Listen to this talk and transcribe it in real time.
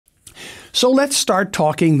So let's start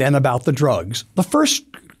talking then about the drugs. The first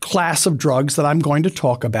class of drugs that I'm going to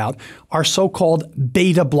talk about are so-called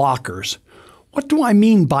beta blockers. What do I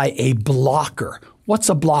mean by a blocker? What's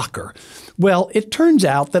a blocker? Well, it turns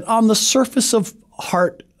out that on the surface of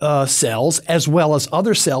heart cells, as well as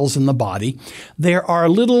other cells in the body, there are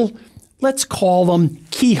little, let's call them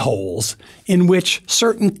keyholes, in which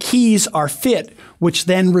certain keys are fit, which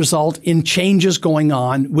then result in changes going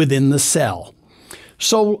on within the cell.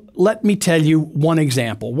 So let me tell you one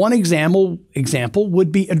example. One example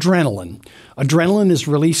would be adrenaline. Adrenaline is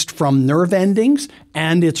released from nerve endings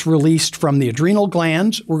and it's released from the adrenal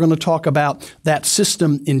glands. We're going to talk about that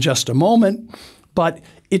system in just a moment. But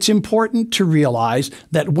it's important to realize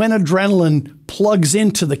that when adrenaline plugs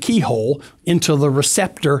into the keyhole, into the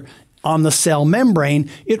receptor on the cell membrane,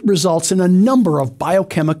 it results in a number of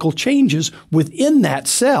biochemical changes within that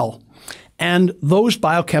cell. And those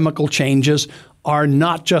biochemical changes are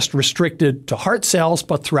not just restricted to heart cells,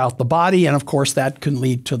 but throughout the body. And of course, that can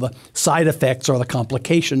lead to the side effects or the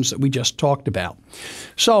complications that we just talked about.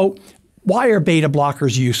 So why are beta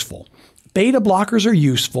blockers useful? Beta blockers are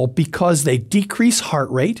useful because they decrease heart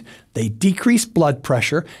rate, they decrease blood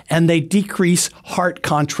pressure, and they decrease heart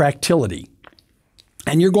contractility.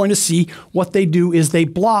 And you're going to see what they do is they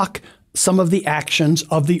block some of the actions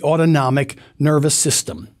of the autonomic nervous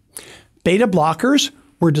system. Beta blockers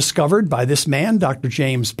were discovered by this man, Dr.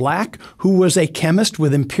 James Black, who was a chemist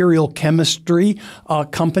with Imperial Chemistry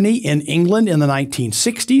Company in England in the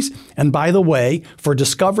 1960s. And by the way, for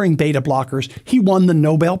discovering beta blockers, he won the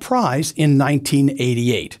Nobel Prize in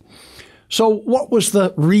 1988. So what was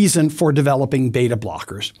the reason for developing beta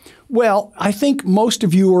blockers? Well, I think most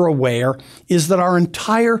of you are aware is that our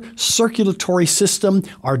entire circulatory system,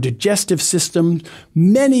 our digestive system,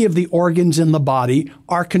 many of the organs in the body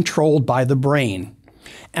are controlled by the brain.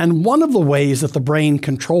 And one of the ways that the brain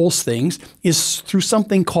controls things is through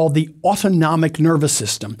something called the autonomic nervous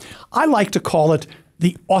system. I like to call it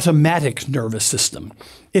the automatic nervous system.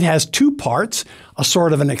 It has two parts, a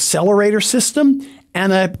sort of an accelerator system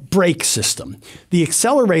and a brake system. The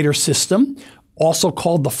accelerator system, also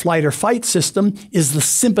called the flight or fight system, is the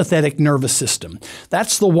sympathetic nervous system.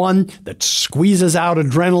 That's the one that squeezes out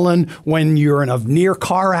adrenaline when you're in a near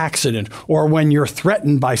car accident or when you're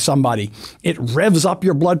threatened by somebody. It revs up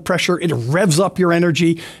your blood pressure, it revs up your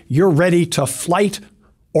energy. You're ready to flight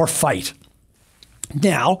or fight.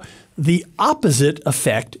 Now, the opposite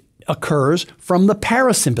effect occurs from the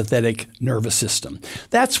parasympathetic nervous system.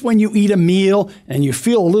 That's when you eat a meal and you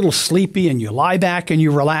feel a little sleepy and you lie back and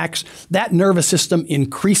you relax. That nervous system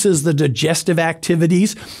increases the digestive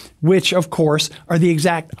activities, which of course are the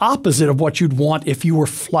exact opposite of what you'd want if you were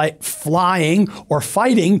flying or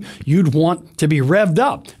fighting. You'd want to be revved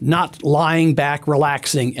up, not lying back,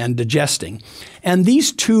 relaxing and digesting. And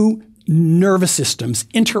these two nervous systems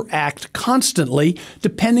interact constantly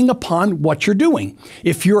depending upon what you're doing.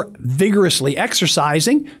 If you're vigorously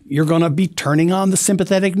exercising, you're going to be turning on the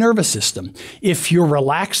sympathetic nervous system. If you're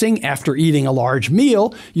relaxing after eating a large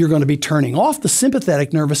meal, you're going to be turning off the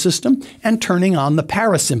sympathetic nervous system and turning on the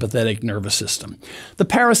parasympathetic nervous system. The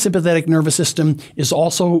parasympathetic nervous system is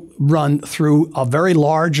also run through a very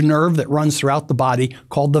large nerve that runs throughout the body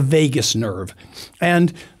called the vagus nerve.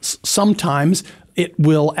 And sometimes it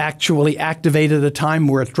will actually activate at a time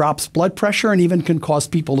where it drops blood pressure and even can cause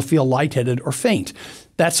people to feel lightheaded or faint.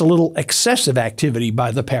 That's a little excessive activity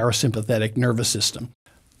by the parasympathetic nervous system.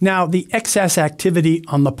 Now, the excess activity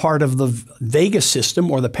on the part of the vagus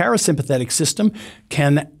system or the parasympathetic system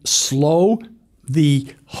can slow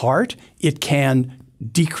the heart. It can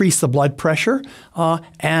decrease the blood pressure,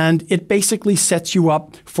 and it basically sets you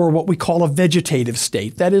up for what we call a vegetative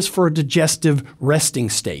state. That is, for a digestive resting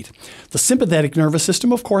state. The sympathetic nervous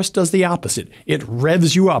system, of course, does the opposite. It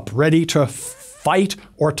revs you up, ready to fight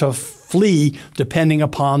or to flee depending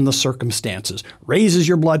upon the circumstances. Raises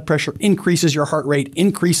your blood pressure, increases your heart rate,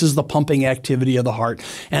 increases the pumping activity of the heart,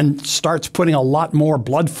 and starts putting a lot more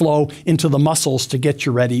blood flow into the muscles to get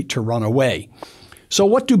you ready to run away. So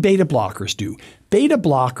what do beta blockers do? Beta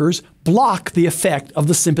blockers block the effect of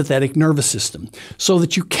the sympathetic nervous system so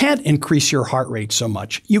that you can't increase your heart rate so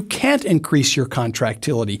much. You can't increase your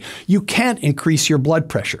contractility. You can't increase your blood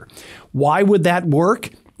pressure. Why would that work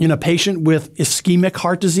in a patient with ischemic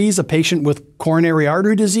heart disease, a patient with coronary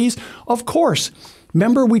artery disease? Of course.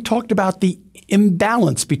 Remember, we talked about the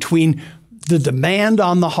imbalance between the demand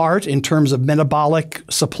on the heart in terms of metabolic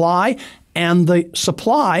supply and the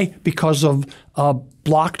supply because of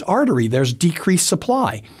blocked artery. There's decreased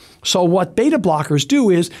supply. So what beta blockers do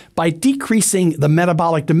is, by decreasing the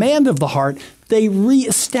metabolic demand of the heart, they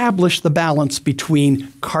reestablish the balance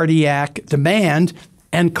between cardiac demand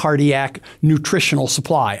and cardiac nutritional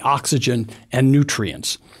supply, oxygen and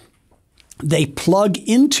nutrients. They plug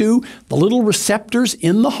into the little receptors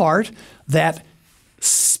in the heart that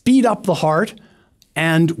speed up the heart,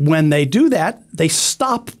 and when they do that, they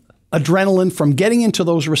stop adrenaline from getting into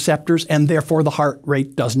those receptors, and therefore the heart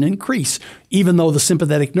rate doesn't increase, even though the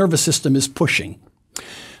sympathetic nervous system is pushing.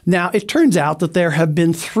 Now, it turns out that there have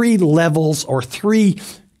been 3 levels or 3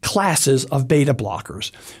 classes of beta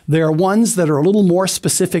blockers. There are ones that are a little more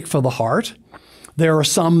specific for the heart. There are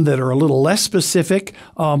some that are a little less specific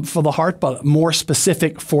for the heart, but more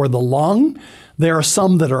specific for the lung. There are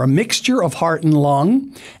some that are a mixture of heart and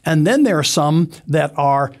lung. And then there are some that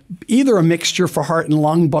are either a mixture for heart and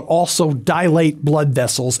lung, but also dilate blood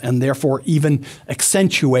vessels and therefore even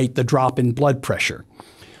accentuate the drop in blood pressure.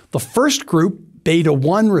 The first group,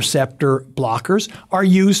 beta-1 receptor blockers, are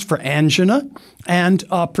used for angina and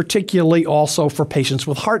particularly also for patients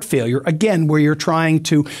with heart failure, again, where you're trying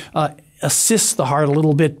to assist the heart a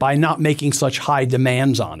little bit by not making such high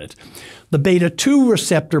demands on it. The beta-2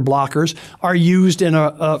 receptor blockers are used in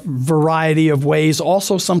a variety of ways,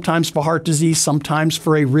 also sometimes for heart disease, sometimes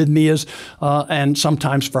for arrhythmias, and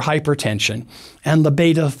sometimes for hypertension. And the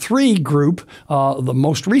beta-3 group, the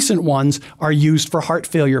most recent ones, are used for heart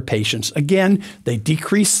failure patients. Again, they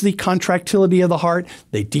decrease the contractility of the heart,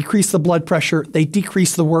 they decrease the blood pressure, they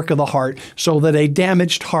decrease the work of the heart so that a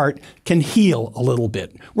damaged heart can heal a little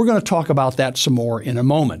bit. We're going to talk about that some more in a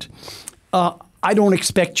moment. I don't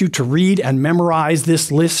expect you to read and memorize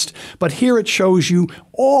this list, but here it shows you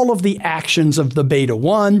all of the actions of the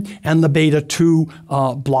beta-1 and the beta-2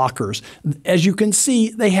 blockers. As you can see,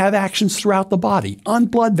 they have actions throughout the body, on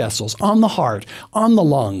blood vessels, on the heart, on the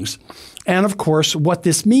lungs. And of course, what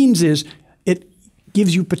this means is it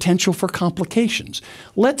gives you potential for complications.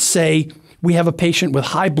 Let's say we have a patient with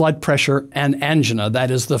high blood pressure and angina. That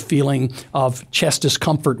is the feeling of chest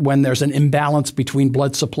discomfort when there's an imbalance between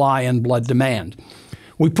blood supply and blood demand.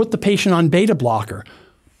 We put the patient on beta blocker,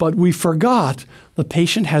 but we forgot the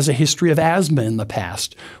patient has a history of asthma in the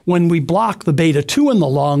past. When we block the beta-2 in the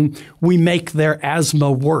lung, we make their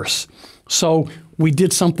asthma worse. So we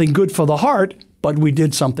did something good for the heart, but we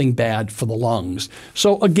did something bad for the lungs.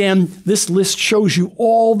 So again, this list shows you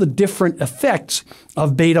all the different effects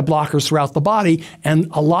of beta blockers throughout the body, and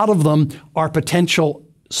a lot of them are potential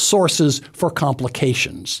sources for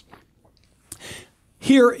complications.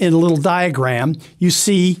 Here in a little diagram, you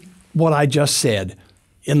see what I just said.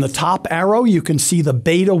 In the top arrow, you can see the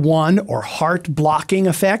beta-1 or heart blocking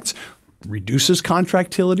effects. Reduces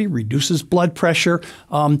contractility, reduces blood pressure,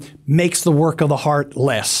 makes the work of the heart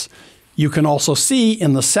less. You can also see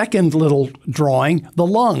in the second little drawing the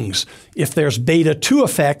lungs. If there's beta-2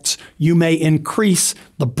 effects, you may increase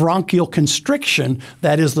the bronchial constriction,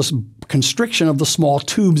 that is the constriction of the small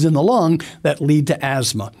tubes in the lung that lead to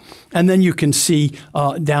asthma. And then you can see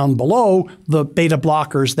down below the beta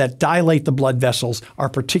blockers that dilate the blood vessels are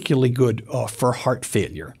particularly good for heart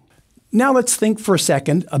failure. Now let's think for a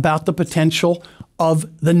second about the potential of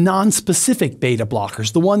the nonspecific beta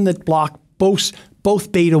blockers, the one that block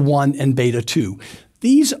both beta-1 and beta-2.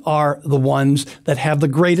 These are the ones that have the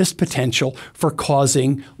greatest potential for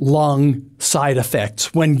causing lung side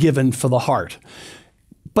effects when given for the heart.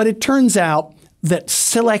 But it turns out that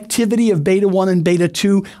selectivity of beta-1 and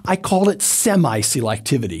beta-2, I call it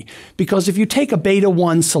semi-selectivity, because if you take a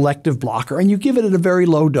beta-1 selective blocker and you give it at a very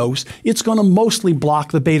low dose, it's going to mostly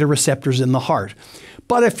block the beta receptors in the heart.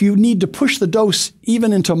 But if you need to push the dose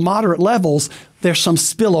even into moderate levels, there's some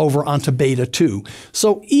spillover onto beta-2.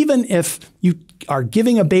 So even if you are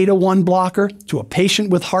giving a beta-1 blocker to a patient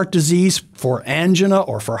with heart disease for angina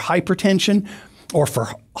or for hypertension or for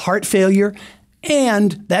heart failure,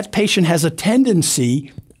 and that patient has a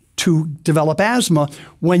tendency to develop asthma,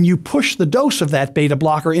 when you push the dose of that beta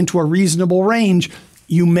blocker into a reasonable range,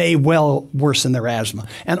 you may well worsen their asthma.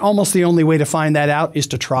 And almost the only way to find that out is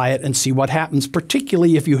to try it and see what happens,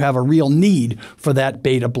 particularly if you have a real need for that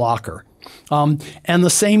beta blocker. And the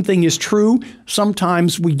same thing is true.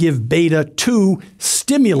 Sometimes we give beta-2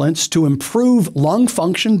 stimulants to improve lung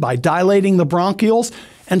function by dilating the bronchioles,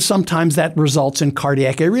 and sometimes that results in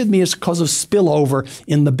cardiac arrhythmias because of spillover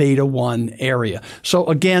in the beta-1 area. So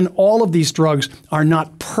again, all of these drugs are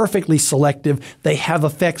not perfectly selective. They have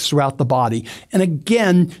effects throughout the body. And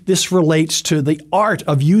again, this relates to the art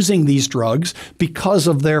of using these drugs because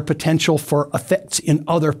of their potential for effects in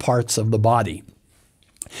other parts of the body.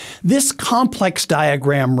 This complex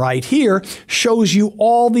diagram right here shows you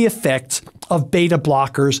all the effects of beta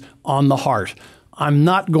blockers on the heart. I'm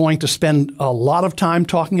not going to spend a lot of time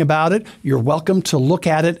talking about it. You're welcome to look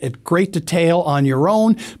at it at great detail on your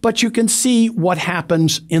own, but you can see what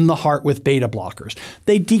happens in the heart with beta blockers.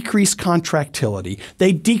 They decrease contractility.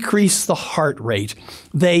 They decrease the heart rate.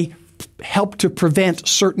 They help to prevent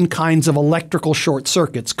certain kinds of electrical short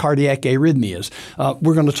circuits, cardiac arrhythmias.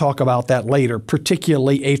 We're going to talk about that later,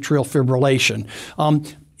 particularly atrial fibrillation.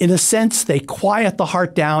 In a sense, they quiet the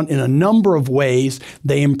heart down in a number of ways.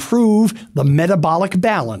 They improve the metabolic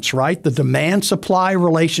balance, right? The demand-supply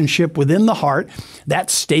relationship within the heart. That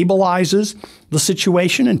stabilizes the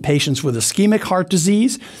situation in patients with ischemic heart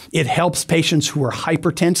disease. It helps patients who are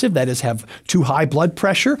hypertensive, that is, have too high blood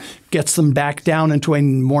pressure, gets them back down into a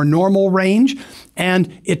more normal range,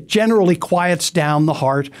 and it generally quiets down the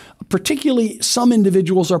heart. Particularly, some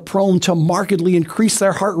individuals are prone to markedly increase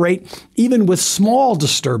their heart rate even with small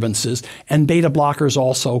disturbances, and beta blockers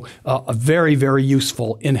also are very, very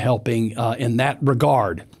useful in helping in that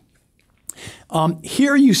regard.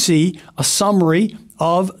 Here you see a summary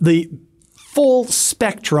of the full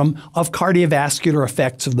spectrum of cardiovascular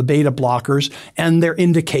effects of the beta blockers and their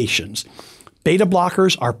indications. Beta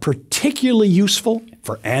blockers are particularly useful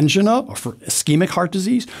for angina or for ischemic heart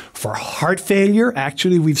disease, for heart failure.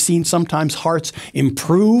 Actually, we've seen sometimes hearts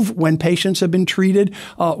improve when patients have been treated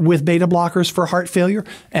with beta blockers for heart failure,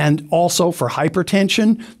 and also for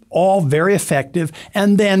hypertension. All very effective,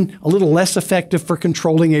 and then a little less effective for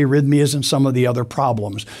controlling arrhythmias and some of the other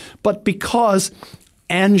problems. But because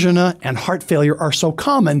angina and heart failure are so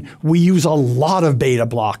common, we use a lot of beta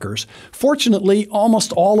blockers. Fortunately,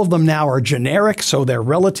 almost all of them now are generic, so they're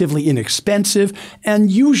relatively inexpensive,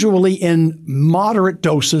 and usually in moderate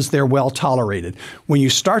doses, they're well tolerated. When you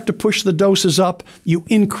start to push the doses up, you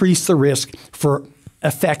increase the risk for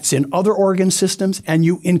effects in other organ systems, and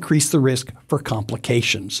you increase the risk for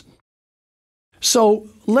complications. So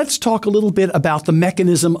let's talk a little bit about the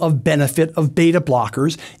mechanism of benefit of beta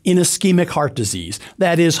blockers in ischemic heart disease.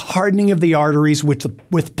 That is, hardening of the arteries with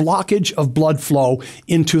blockage of blood flow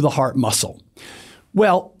into the heart muscle.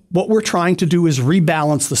 Well, what we're trying to do is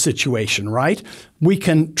rebalance the situation, right? We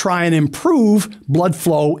can try and improve blood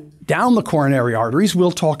flow down the coronary arteries.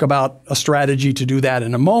 We'll talk about a strategy to do that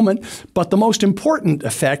in a moment. But the most important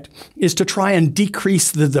effect is to try and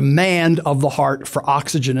decrease the demand of the heart for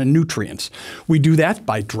oxygen and nutrients. We do that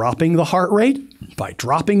by dropping the heart rate, by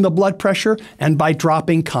dropping the blood pressure, and by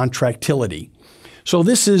dropping contractility. So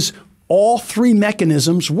this is all three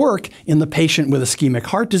mechanisms work in the patient with ischemic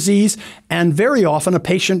heart disease, and very often a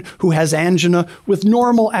patient who has angina with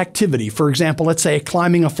normal activity. For example, let's say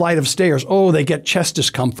climbing a flight of stairs. Oh, they get chest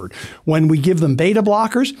discomfort. When we give them beta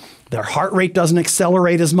blockers, their heart rate doesn't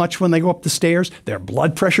accelerate as much when they go up the stairs, their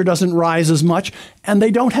blood pressure doesn't rise as much, and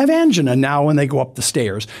they don't have angina now when they go up the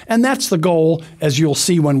stairs. And that's the goal, as you'll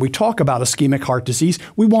see when we talk about ischemic heart disease.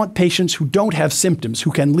 We want patients who don't have symptoms,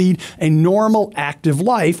 who can lead a normal, active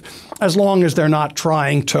life, as long as they're not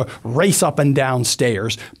trying to race up and down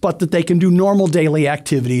stairs, but that they can do normal daily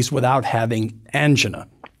activities without having angina.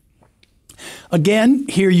 Again,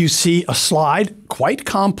 here you see a slide, quite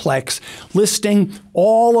complex, listing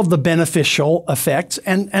all of the beneficial effects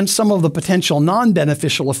and some of the potential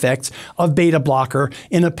non-beneficial effects of beta blocker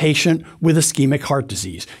in a patient with ischemic heart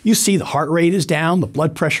disease. You see the heart rate is down, the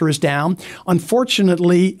blood pressure is down.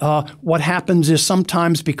 Unfortunately, what happens is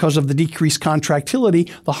sometimes because of the decreased contractility,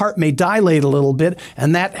 the heart may dilate a little bit,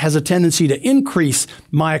 and that has a tendency to increase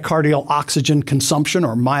myocardial oxygen consumption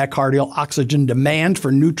or myocardial oxygen demand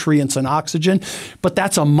for nutrients and oxygen. But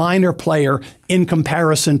that's a minor player in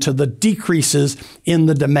comparison to the decreases in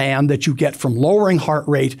the demand that you get from lowering heart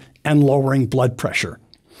rate and lowering blood pressure.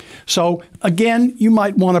 So again, you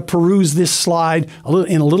might want to peruse this slide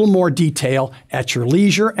in a little more detail at your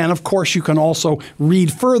leisure. And of course, you can also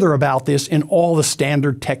read further about this in all the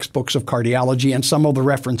standard textbooks of cardiology and some of the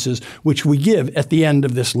references which we give at the end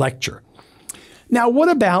of this lecture. Now, what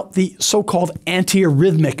about the so-called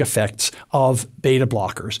antiarrhythmic effects of beta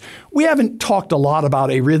blockers? We haven't talked a lot about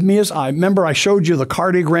arrhythmias. I remember I showed you the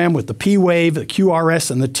cardiogram with the P wave, the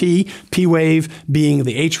QRS, and the T. P wave being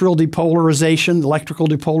the atrial depolarization, the electrical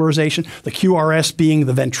depolarization, the QRS being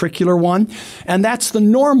the ventricular one. And that's the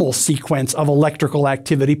normal sequence of electrical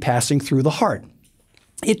activity passing through the heart.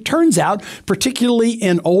 It turns out, particularly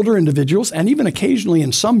in older individuals and even occasionally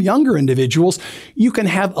in some younger individuals, you can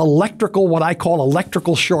have what I call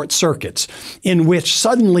electrical short circuits, in which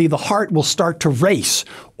suddenly the heart will start to race,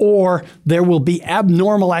 or there will be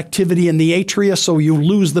abnormal activity in the atria, so you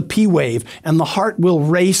lose the P wave, and the heart will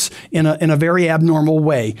race in a very abnormal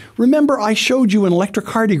way. Remember, I showed you an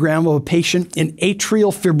electrocardiogram of a patient in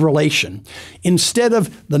atrial fibrillation. Instead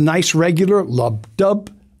of the nice regular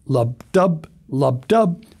lub-dub, lub-dub,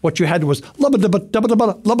 lub-dub. What you had was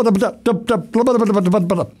lub-a-dub-a-dub-a-dub, lub-a-dub-a-dub-dub,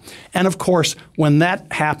 lub-a-dub-a-dub-a-dub. And of course, when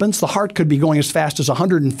that happens, the heart could be going as fast as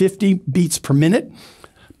 150 beats per minute.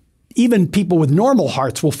 Even people with normal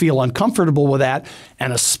hearts will feel uncomfortable with that,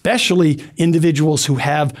 and especially individuals who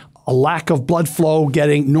have a lack of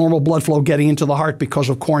normal blood flow getting into the heart because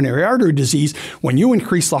of coronary artery disease. When you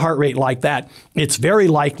increase the heart rate like that, it's very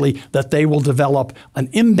likely that they will develop an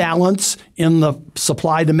imbalance in the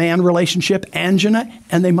supply-demand relationship, angina,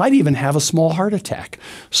 and they might even have a small heart attack.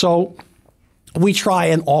 So we try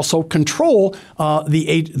and also control the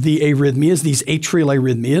arrhythmias, these atrial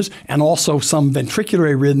arrhythmias, and also some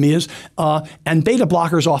ventricular arrhythmias, and beta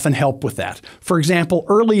blockers often help with that. For example,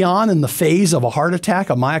 early on in the phase of a heart attack,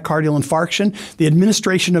 a myocardial infarction, the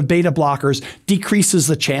administration of beta blockers decreases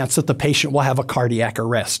the chance that the patient will have a cardiac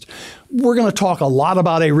arrest. We're going to talk a lot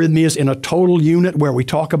about arrhythmias in a total unit where we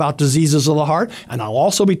talk about diseases of the heart, and I'll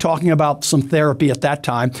also be talking about some therapy at that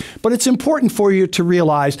time. But it's important for you to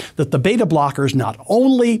realize that the beta blockers not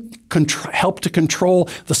only help to control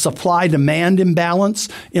the supply-demand imbalance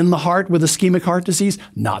in the heart with ischemic heart disease,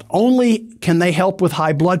 not only can they help with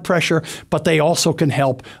high blood pressure, but they also can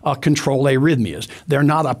help control arrhythmias. They're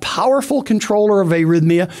not a powerful controller of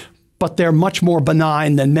arrhythmia, but they're much more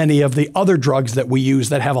benign than many of the other drugs that we use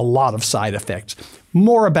that have a lot of side effects.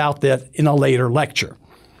 More about that in a later lecture.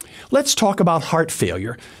 Let's talk about heart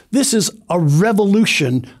failure. This is a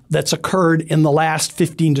revolution that's occurred in the last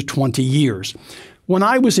 15 to 20 years. When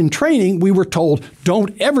I was in training, we were told,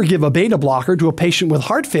 don't ever give a beta blocker to a patient with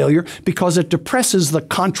heart failure because it depresses the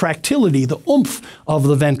contractility, the oomph of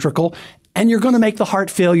the ventricle, and you're going to make the heart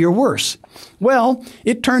failure worse. Well,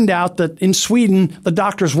 it turned out that in Sweden, the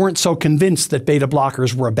doctors weren't so convinced that beta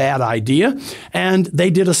blockers were a bad idea, and they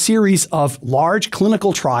did a series of large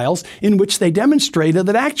clinical trials in which they demonstrated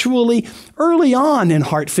that actually early on in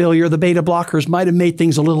heart failure, the beta blockers might have made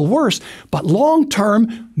things a little worse, but long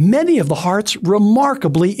term, many of the hearts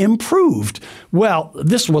remarkably improved. Well,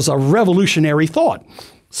 this was a revolutionary thought.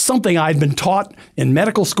 Something I'd been taught in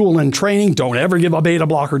medical school and training, don't ever give a beta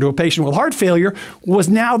blocker to a patient with heart failure, was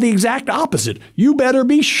now the exact opposite. You better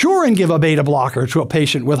be sure and give a beta blocker to a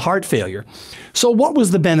patient with heart failure. So what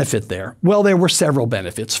was the benefit there? Well, there were several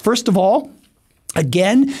benefits. First of all,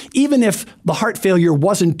 again, even if the heart failure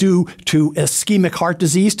wasn't due to ischemic heart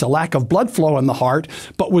disease, to lack of blood flow in the heart,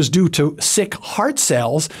 but was due to sick heart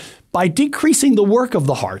cells, by decreasing the work of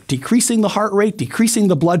the heart, decreasing the heart rate, decreasing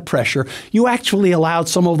the blood pressure, you actually allowed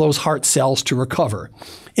some of those heart cells to recover.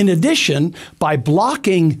 In addition, by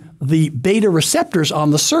blocking the beta receptors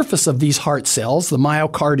on the surface of these heart cells, the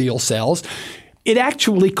myocardial cells, it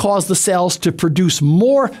actually caused the cells to produce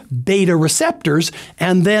more beta receptors,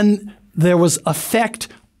 and then there was effect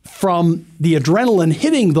from the adrenaline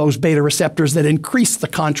hitting those beta receptors that increased the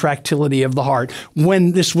contractility of the heart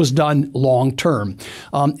when this was done long term.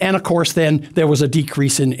 And of course, then there was a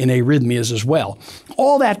decrease in arrhythmias as well.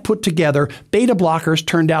 All that put together, beta blockers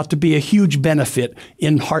turned out to be a huge benefit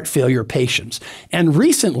in heart failure patients. And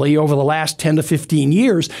recently, over the last 10 to 15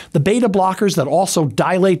 years, the beta blockers that also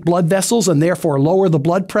dilate blood vessels and therefore lower the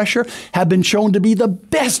blood pressure have been shown to be the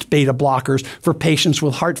best beta blockers for patients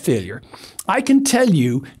with heart failure. I can tell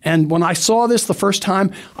you, and when I saw this the first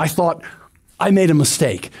time, I thought, I made a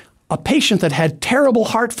mistake. A patient that had terrible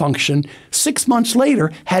heart function 6 months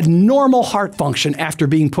later had normal heart function after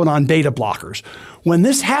being put on beta blockers. When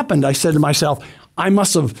this happened, I said to myself, I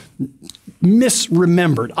must have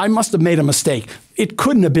misremembered. I must have made a mistake. It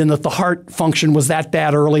couldn't have been that the heart function was that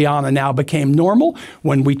bad early on and now became normal.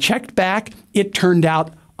 When we checked back, it turned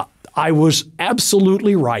out I was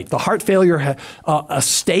absolutely right. The heart failure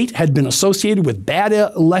state had been associated with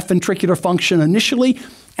bad left ventricular function initially,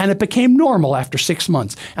 and it became normal after 6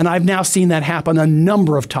 months. And I've now seen that happen a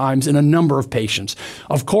number of times in a number of patients.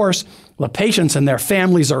 Of course, the patients and their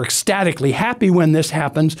families are ecstatically happy when this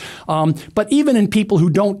happens, but even in people who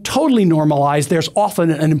don't totally normalize, there's often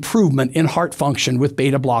an improvement in heart function with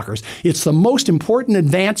beta blockers. It's the most important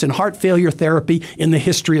advance in heart failure therapy in the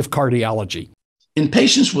history of cardiology. In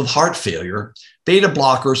patients with heart failure, beta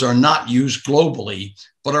blockers are not used globally,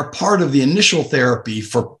 but are part of the initial therapy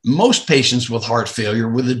for most patients with heart failure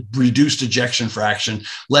with a reduced ejection fraction,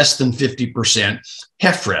 less than 50%,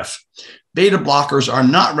 HFrEF. Beta blockers are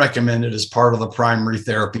not recommended as part of the primary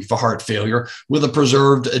therapy for heart failure with a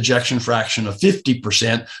preserved ejection fraction of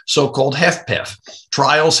 50%, so-called HFpEF.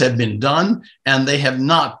 Trials have been done, and they have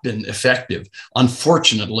not been effective.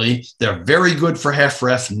 Unfortunately, they're very good for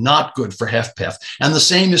HFrEF, not good for HFpEF. And the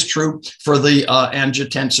same is true for the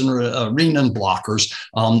angiotensin-renin blockers,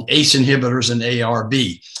 ACE inhibitors and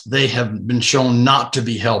ARB. They have been shown not to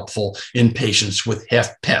be helpful in patients with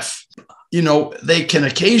HFpEF. they can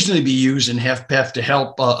occasionally be used in HFpEF to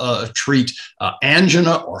help treat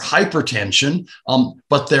angina or hypertension,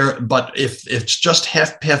 but if it's just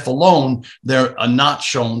HFpEF alone, they're not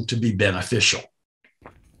shown to be beneficial.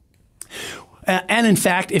 And in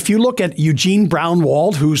fact, if you look at Eugene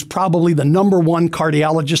Braunwald, who's probably the #1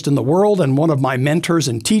 cardiologist in the world and one of my mentors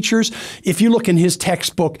and teachers, if you look in his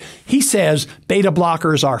textbook, he says beta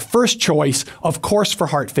blockers are first choice, of course, for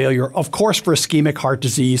heart failure, of course, for ischemic heart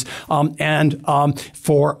disease, and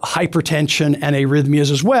for hypertension and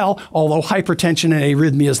arrhythmias as well, although hypertension and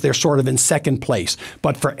arrhythmias, they're sort of in second place.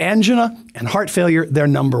 But for angina and heart failure, they're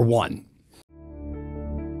 #1.